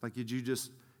 Like, did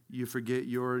you forget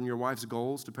your and your wife's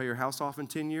goals to pay your house off in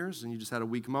 10 years, and you just had a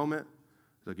weak moment?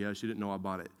 It's like, yeah, she didn't know I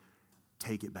bought it.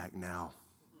 Take it back now,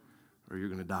 or you're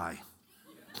going to die.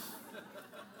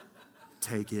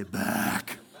 Take it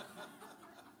back.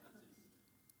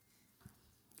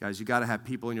 Guys, you got to have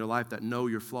people in your life that know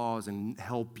your flaws and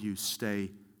help you stay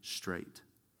straight.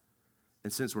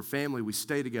 And since we're family, we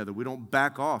stay together. We don't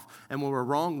back off. And when we're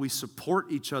wrong, we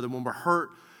support each other. When we're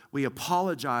hurt, we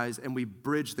apologize and we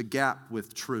bridge the gap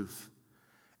with truth.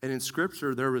 And in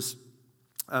Scripture, there was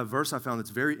a verse I found that's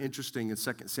very interesting in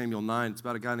 2 Samuel 9. It's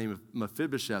about a guy named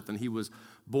Mephibosheth, and he was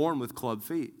born with club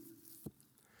feet.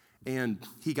 And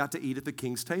he got to eat at the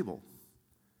king's table.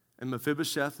 And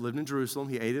Mephibosheth lived in Jerusalem.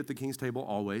 He ate at the king's table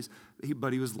always,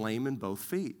 but he was lame in both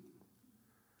feet.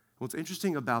 What's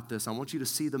interesting about this, I want you to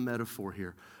see the metaphor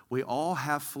here. We all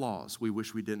have flaws we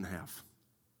wish we didn't have.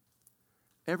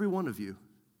 Every one of you.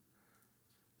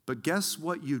 But guess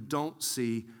what you don't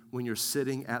see when you're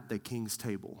sitting at the king's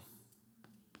table?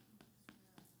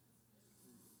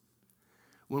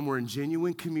 When we're in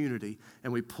genuine community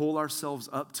and we pull ourselves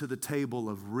up to the table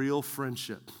of real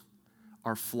friendship,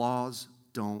 our flaws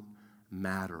don't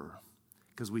matter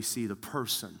because we see the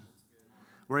person.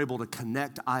 We're able to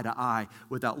connect eye to eye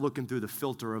without looking through the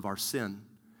filter of our sin.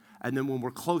 And then when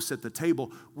we're close at the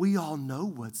table, we all know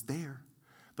what's there,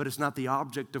 but it's not the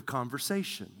object of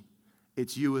conversation.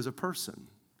 It's you as a person.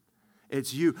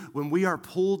 It's you. When we are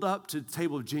pulled up to the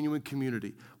table of genuine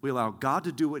community, we allow God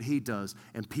to do what He does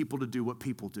and people to do what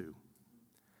people do.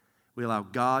 We allow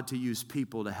God to use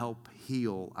people to help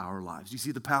heal our lives. You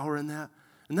see the power in that?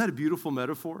 Isn't that a beautiful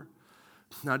metaphor?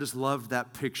 And I just loved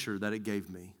that picture that it gave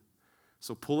me.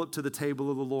 So pull up to the table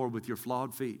of the Lord with your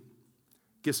flawed feet.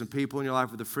 Get some people in your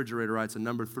life with the refrigerator rights. And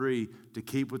number 3, to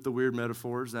keep with the weird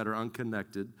metaphors that are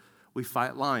unconnected, we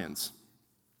fight lions.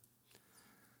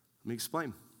 Let me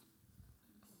explain.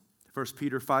 1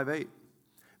 Peter 5:8,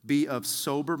 be of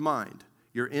sober mind.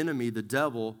 Your enemy, the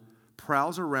devil,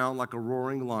 prowls around like a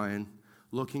roaring lion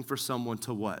looking for someone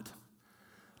to what?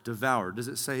 Devour. Does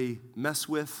it say mess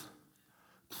with?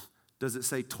 Does it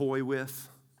say toy with?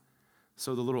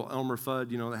 So the little Elmer Fudd,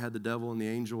 that had the devil and the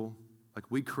angel, like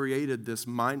we created this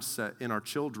mindset in our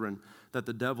children that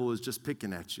the devil is just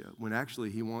picking at you when actually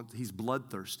he's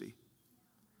bloodthirsty.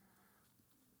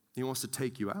 He wants to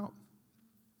take you out.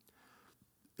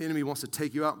 enemy wants to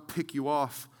take you out, pick you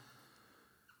off,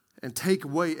 and take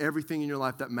away everything in your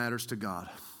life that matters to God.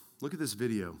 Look at this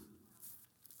video.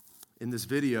 In this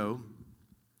video,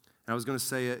 and I was going to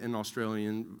say it in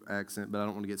Australian accent, but I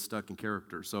don't want to get stuck in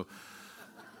character. So,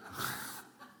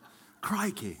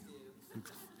 crikey.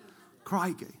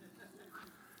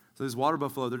 So these water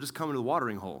buffalo, they're just coming to the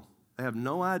watering hole. They have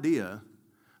no idea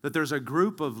that there's a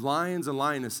group of lions and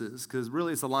lionesses, because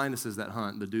really it's the lionesses that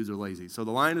hunt. The dudes are lazy. So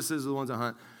the lionesses are the ones that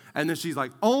hunt. And then she's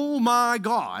like, oh my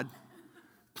God.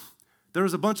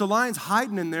 There's a bunch of lions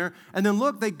hiding in there. And then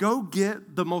look, they go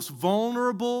get the most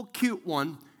vulnerable, cute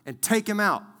one and take him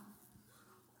out.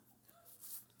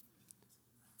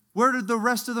 Where did the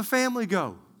rest of the family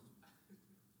go?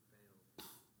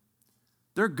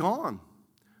 They're gone.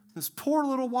 This poor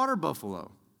little water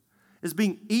buffalo is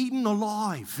being eaten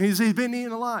alive. He's been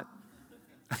eaten alive.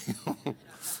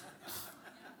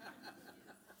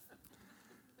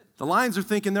 The lions are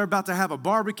thinking they're about to have a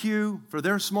barbecue for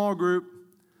their small group.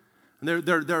 And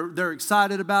they're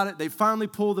excited about it. They finally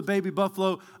pull the baby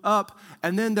buffalo up,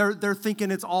 and then they're thinking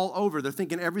it's all over. They're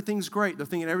thinking everything's great. They're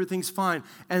thinking everything's fine.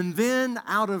 And then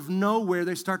out of nowhere,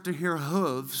 they start to hear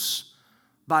hooves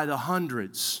by the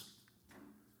hundreds.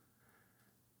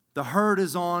 The herd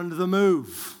is on the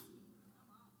move.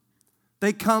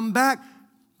 They come back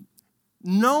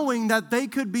knowing that they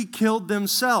could be killed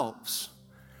themselves.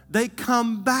 They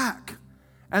come back,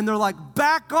 and they're like,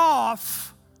 back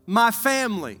off my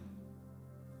family.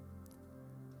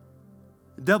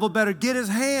 The devil better get his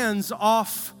hands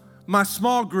off my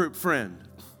small group friend.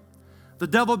 The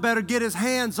devil better get his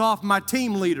hands off my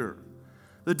team leader.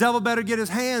 The devil better get his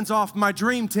hands off my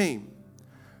dream team.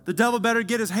 The devil better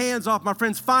get his hands off my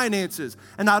friend's finances.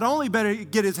 And not only better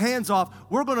get his hands off,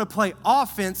 we're going to play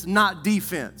offense, not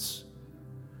defense.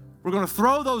 We're going to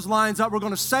throw those lines up. We're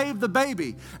going to save the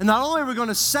baby. And not only are we going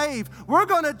to save, we're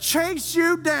going to chase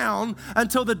you down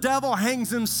until the devil hangs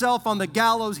himself on the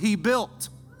gallows he built.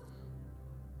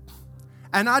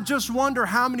 And I just wonder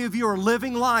how many of you are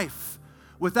living life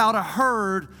without a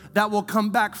herd that will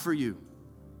come back for you.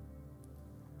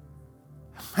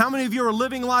 How many of you are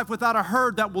living life without a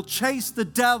herd that will chase the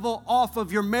devil off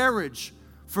of your marriage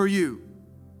for you?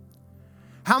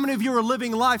 How many of you are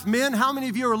living life, men? How many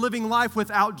of you are living life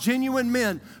without genuine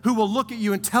men who will look at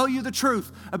you and tell you the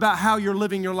truth about how you're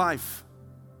living your life?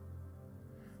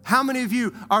 How many of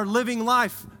you are living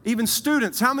life, even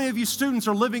students, how many of you students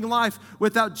are living life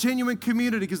without genuine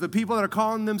community? Because the people that are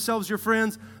calling themselves your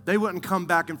friends, they wouldn't come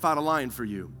back and fight a lion for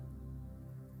you.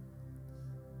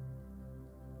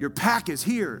 Your pack is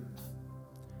here.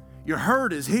 Your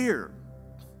herd is here.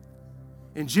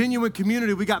 In genuine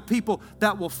community, we got people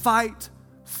that will fight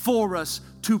for us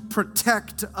to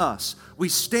protect us. We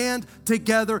stand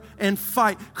together and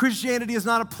fight. Christianity is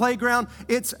not a playground,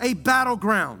 it's a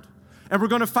battleground. And we're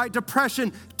going to fight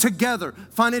depression together,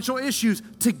 financial issues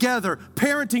together,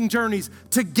 parenting journeys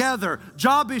together,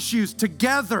 job issues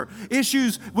together,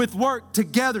 issues with work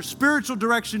together, spiritual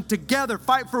direction together,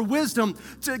 fight for wisdom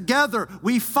together.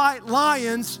 We fight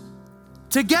lions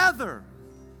together.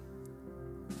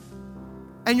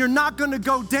 And you're not going to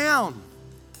go down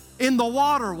in the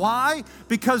water. Why?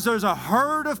 Because there's a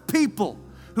herd of people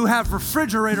who have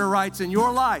refrigerator rights in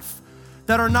your life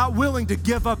that are not willing to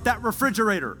give up that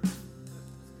refrigerator.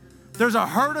 There's a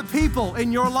herd of people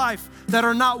in your life that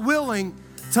are not willing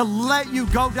to let you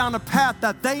go down a path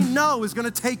that they know is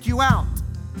going to take you out.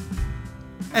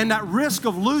 And at risk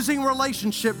of losing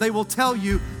relationship, they will tell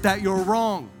you that you're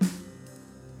wrong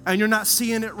and you're not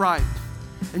seeing it right.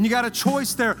 And you got a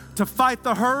choice there to fight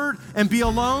the herd and be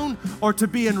alone, or to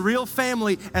be in real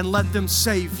family and let them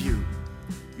save you.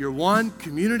 You're one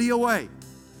community away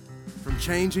from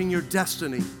changing your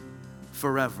destiny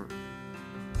forever.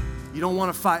 You don't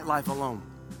want to fight life alone.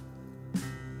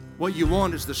 What you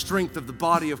want is the strength of the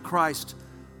body of Christ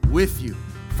with you,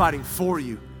 fighting for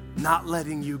you, not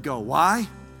letting you go. Why?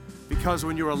 Because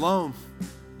when you're alone,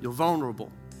 you're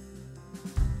vulnerable.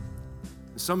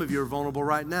 And some of you are vulnerable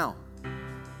right now.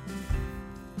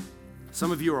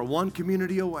 Some of you are one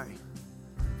community away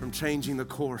from changing the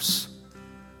course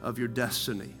of your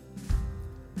destiny.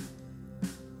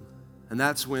 And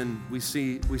that's when we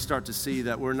start to see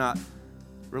that we're not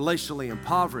relationally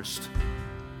impoverished.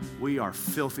 We are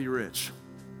filthy rich.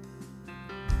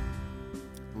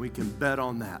 And we can bet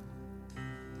on that.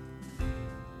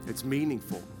 It's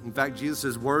meaningful. In fact,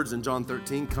 Jesus' words in John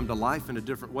 13 come to life in a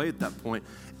different way at that point.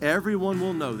 Everyone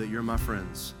will know that you're my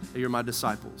friends, that you're my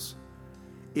disciples,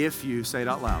 if you, say it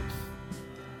out loud,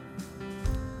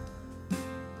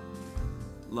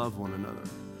 love one another.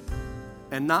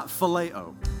 And not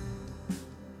phileo,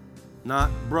 not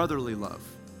brotherly love,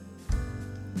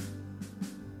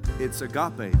 It's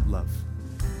agape love.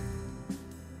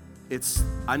 It's,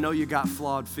 I know you got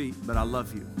flawed feet, but I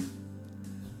love you.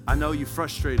 I know you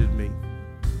frustrated me,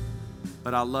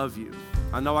 but I love you.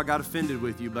 I know I got offended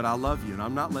with you, but I love you, and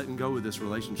I'm not letting go of this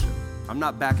relationship. I'm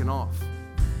not backing off.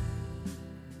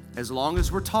 As long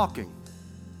as we're talking,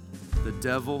 the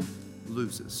devil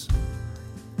loses.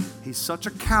 He's such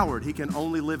a coward, he can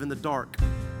only live in the dark.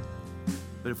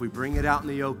 But if we bring it out in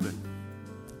the open,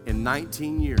 in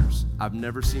 19 years, I've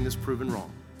never seen this proven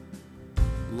wrong.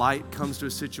 Light comes to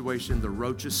a situation, the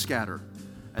roaches scatter,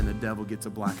 and the devil gets a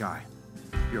black eye.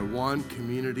 You're one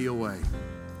community away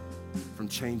from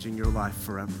changing your life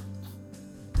forever.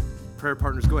 Prayer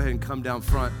partners, go ahead and come down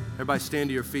front. Everybody stand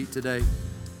to your feet today.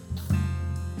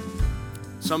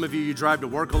 Some of you, you drive to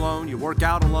work alone, you work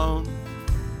out alone,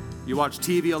 you watch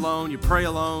TV alone, you pray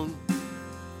alone,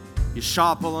 you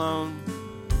shop alone,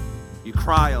 you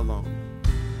cry alone.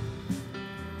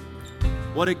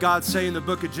 What did God say in the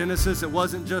book of Genesis? It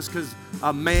wasn't just because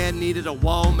a man needed a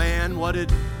whoa man. What did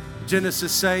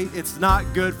Genesis say? It's not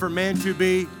good for man to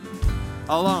be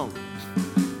alone.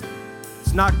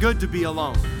 It's not good to be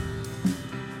alone.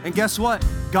 And guess what?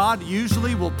 God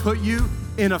usually will put you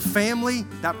in a family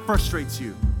that frustrates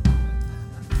you.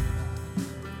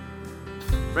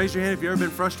 Raise your hand if you've ever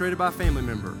been frustrated by a family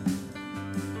member.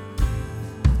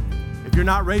 If you're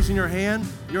not raising your hand,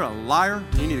 you're a liar.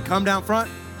 You need to come down front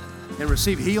and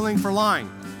receive healing for lying.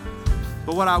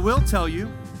 But what I will tell you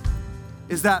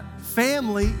is that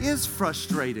family is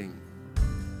frustrating.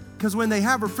 Because when they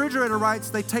have refrigerator rights,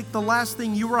 they take the last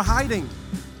thing you were hiding.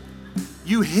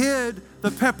 You hid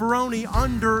the pepperoni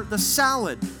under the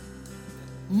salad,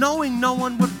 knowing no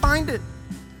one would find it.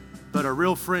 But a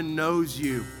real friend knows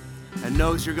you and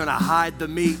knows you're gonna hide the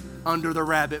meat under the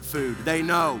rabbit food. They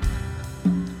know.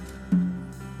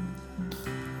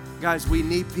 Guys, we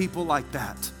need people like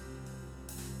that.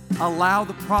 Allow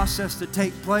the process to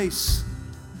take place.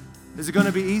 Is it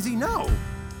gonna be easy? No.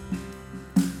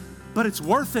 But it's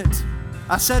worth it.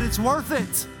 I said it's worth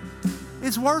it.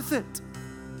 It's worth it.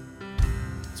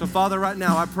 So Father, right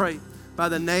now I pray by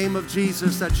the name of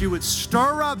Jesus that you would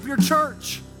stir up your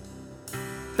church,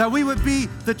 that we would be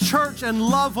the church and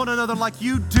love one another like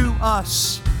you do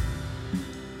us.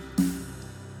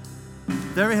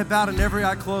 With every head bowed and every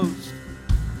eye closed,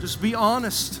 just be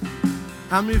honest.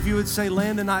 How many of you would say,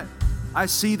 Landon, I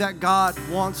see that God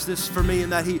wants this for me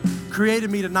and that he created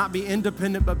me to not be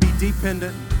independent but be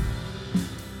dependent.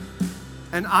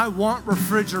 And I want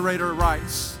refrigerator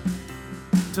rights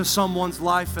to someone's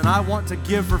life, and I want to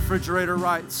give refrigerator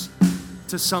rights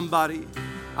to somebody.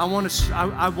 I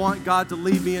want God to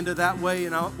lead me into that way,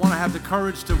 and I want to have the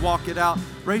courage to walk it out.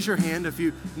 Raise your hand if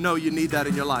you know you need that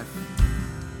in your life.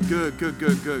 Good.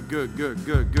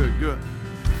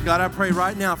 God, I pray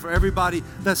right now for everybody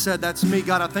that said, that's me.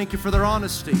 God, I thank you for their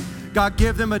honesty. God,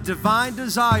 give them a divine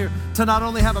desire to not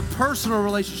only have a personal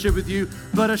relationship with you,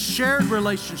 but a shared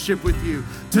relationship with you.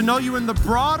 To know you in the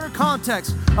broader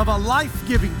context of a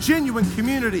life-giving, genuine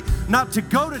community. Not to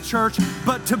go to church,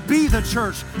 but to be the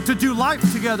church. To do life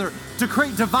together. To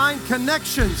create divine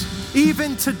connections.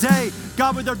 Even today,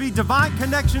 God, would there be divine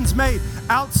connections made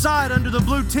outside under the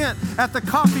blue tent, at the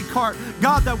coffee cart.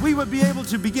 God, that we would be able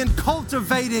to begin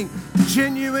cultivating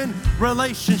genuine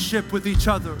relationship with each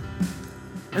other.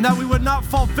 And that we would not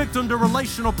fall victim to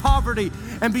relational poverty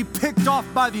and be picked off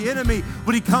by the enemy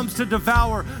when he comes to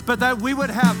devour, but that we would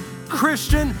have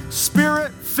Christian,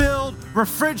 spirit-filled,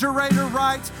 refrigerator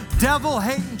rights,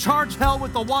 devil-hating, charge hell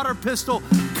with the water pistol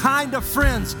kind of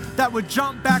friends that would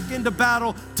jump back into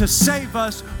battle to save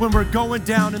us when we're going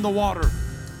down in the water.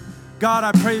 God,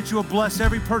 I pray that you will bless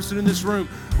every person in this room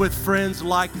with friends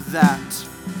like that.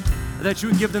 That you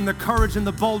would give them the courage and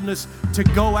the boldness to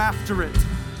go after it.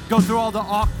 Go through all the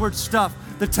awkward stuff,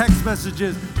 the text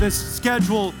messages, the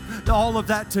schedule, all of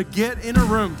that, to get in a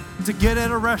room, to get at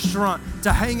a restaurant,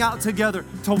 to hang out together,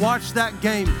 to watch that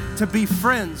game, to be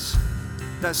friends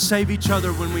that save each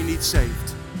other when we need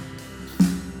saved.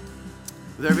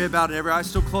 With every head bowed and every eye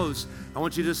still closed, I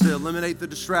want you just to eliminate the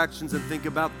distractions and think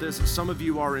about this. Some of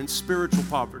you are in spiritual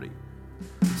poverty.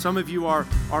 Some of you are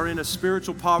in a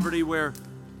spiritual poverty where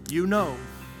you know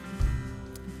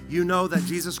that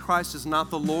Jesus Christ is not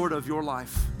the Lord of your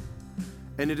life.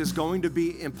 And it is going to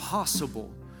be impossible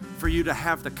for you to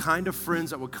have the kind of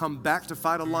friends that will come back to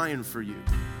fight a lion for you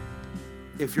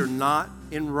if you're not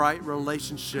in right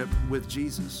relationship with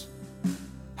Jesus.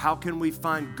 How can we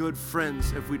find good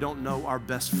friends if we don't know our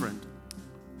best friend?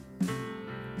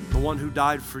 The one who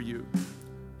died for you,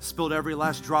 spilled every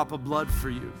last drop of blood for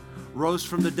you, rose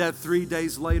from the dead 3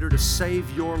 days later to save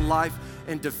your life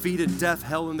and defeated death,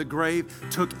 hell, and the grave,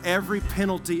 took every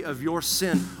penalty of your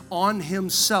sin on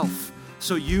himself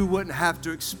so you wouldn't have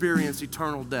to experience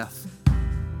eternal death,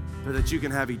 but that you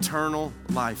can have eternal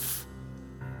life.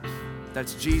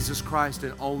 That's Jesus Christ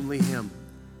and only him.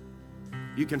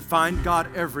 You can find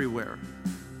God everywhere,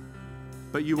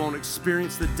 but you won't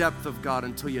experience the depth of God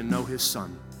until you know his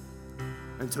Son,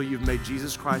 until you've made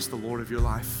Jesus Christ the Lord of your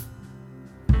life.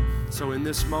 So in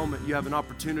this moment, you have an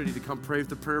opportunity to come pray with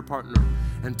the prayer partner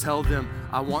and tell them,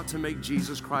 I want to make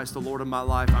Jesus Christ the Lord of my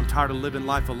life. I'm tired of living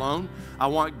life alone. I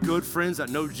want good friends that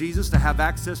know Jesus to have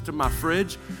access to my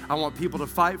fridge. I want people to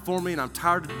fight for me, and I'm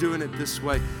tired of doing it this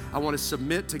way. I want to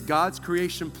submit to God's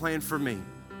creation plan for me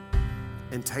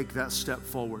and take that step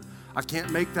forward. I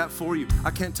can't make that for you.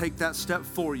 I can't take that step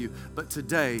for you. But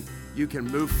today, you can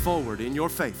move forward in your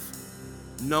faith,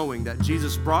 knowing that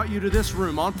Jesus brought you to this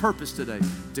room on purpose today,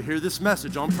 to hear this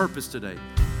message on purpose today.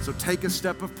 So take a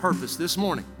step of purpose this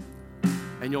morning,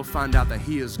 and you'll find out that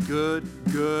he is good,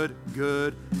 good,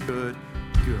 good, good,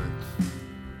 good.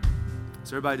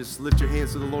 So everybody just lift your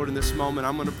hands to the Lord in this moment.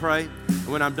 I'm going to pray, and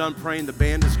when I'm done praying, the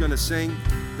band is going to sing.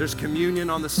 There's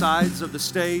communion on the sides of the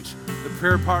stage. The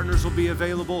prayer partners will be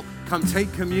available. Come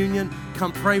take communion.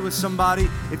 Come pray with somebody.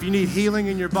 If you need healing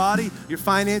in your body, your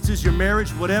finances, your marriage,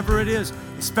 whatever it is,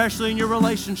 especially in your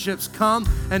relationships, come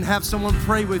and have someone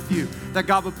pray with you, that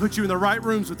God would put you in the right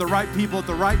rooms with the right people at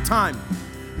the right time.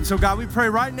 And so, God, we pray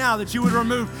right now that you would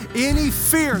remove any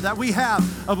fear that we have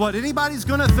of what anybody's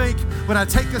going to think when I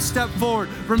take a step forward.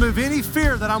 Remove any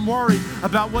fear that I'm worried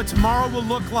about what tomorrow will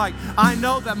look like. I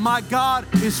know that my God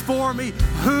is for me.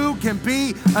 Who can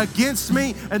be against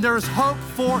me? And there is hope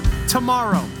for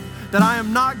tomorrow. That I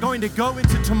am not going to go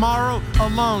into tomorrow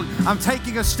alone. I'm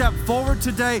taking a step forward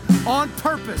today on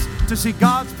purpose to see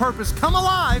God's purpose come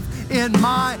alive in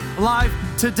my life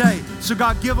today. So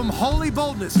God, give them holy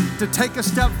boldness to take a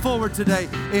step forward today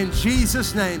in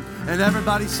Jesus' name. And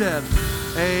everybody said,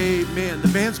 amen. The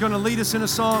band's going to lead us in a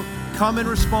song. Come and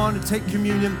respond and take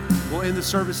communion. We'll end the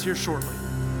service here shortly.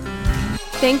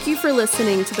 Thank you for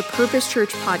listening to the Purpose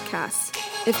Church podcast.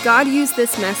 If God used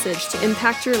this message to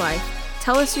impact your life,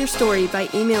 tell us your story by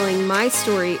emailing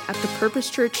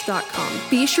mystory@thepurposechurch.com.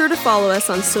 Be sure to follow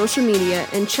us on social media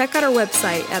and check out our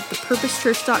website at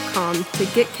thepurposechurch.com to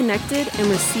get connected and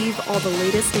receive all the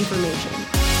latest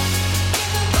information.